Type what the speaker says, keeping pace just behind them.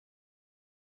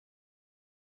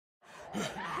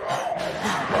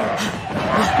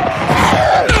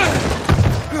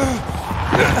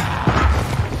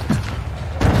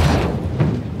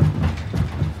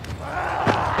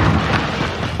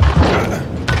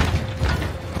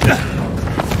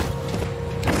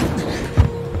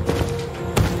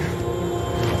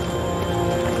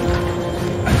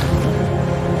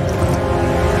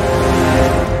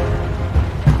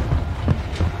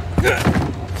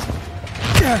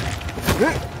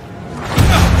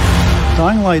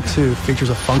Dying Light 2 features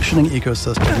a functioning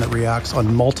ecosystem that reacts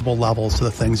on multiple levels to the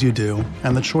things you do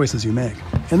and the choices you make.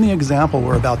 In the example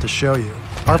we're about to show you,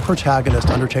 our protagonist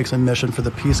undertakes a mission for the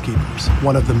Peacekeepers,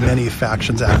 one of the many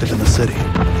factions active in the city.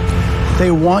 They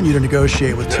want you to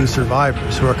negotiate with two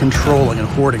survivors who are controlling and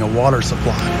hoarding a water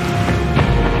supply.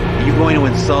 Are you going to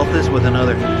insult us with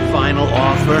another final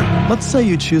offer? Let's say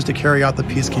you choose to carry out the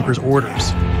Peacekeepers'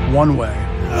 orders, one way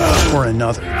or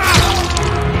another.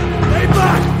 Stay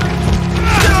back!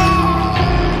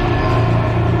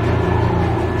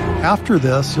 After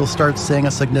this, you'll start seeing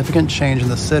a significant change in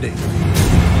the city,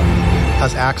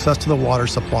 as access to the water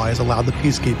supply has allowed the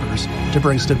Peacekeepers to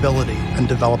bring stability and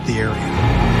develop the area.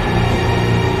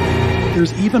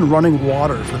 There's even running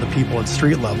water for the people at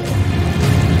street level.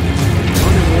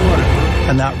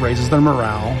 And that raises their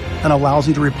morale and allows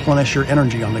you to replenish your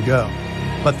energy on the go.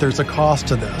 But there's a cost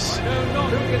to this.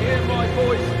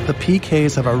 The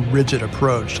PKs have a rigid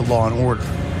approach to law and order.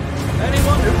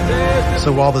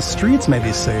 So while the streets may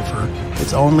be safer,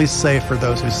 it's only safe for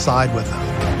those who side with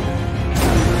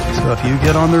them. So if you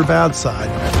get on their bad side...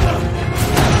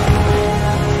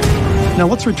 Now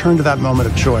let's return to that moment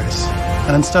of choice.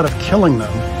 And instead of killing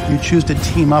them, you choose to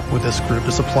team up with this group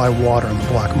to supply water in the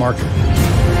black market.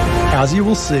 As you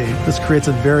will see, this creates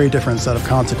a very different set of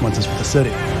consequences for the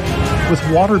city. With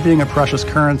water being a precious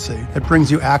currency, it brings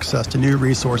you access to new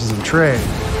resources and trade.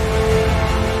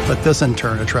 But this in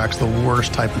turn attracts the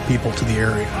worst type of people to the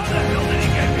area.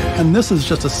 And this is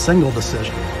just a single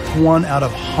decision, one out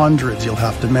of hundreds you'll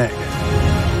have to make.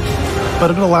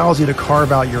 But it allows you to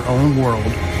carve out your own world,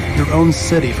 your own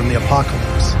city from the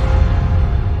apocalypse.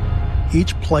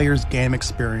 Each player's game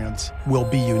experience will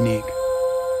be unique.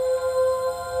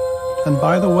 And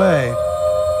by the way,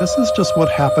 this is just what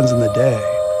happens in the day.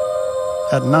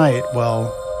 At night,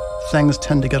 well, things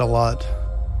tend to get a lot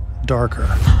darker.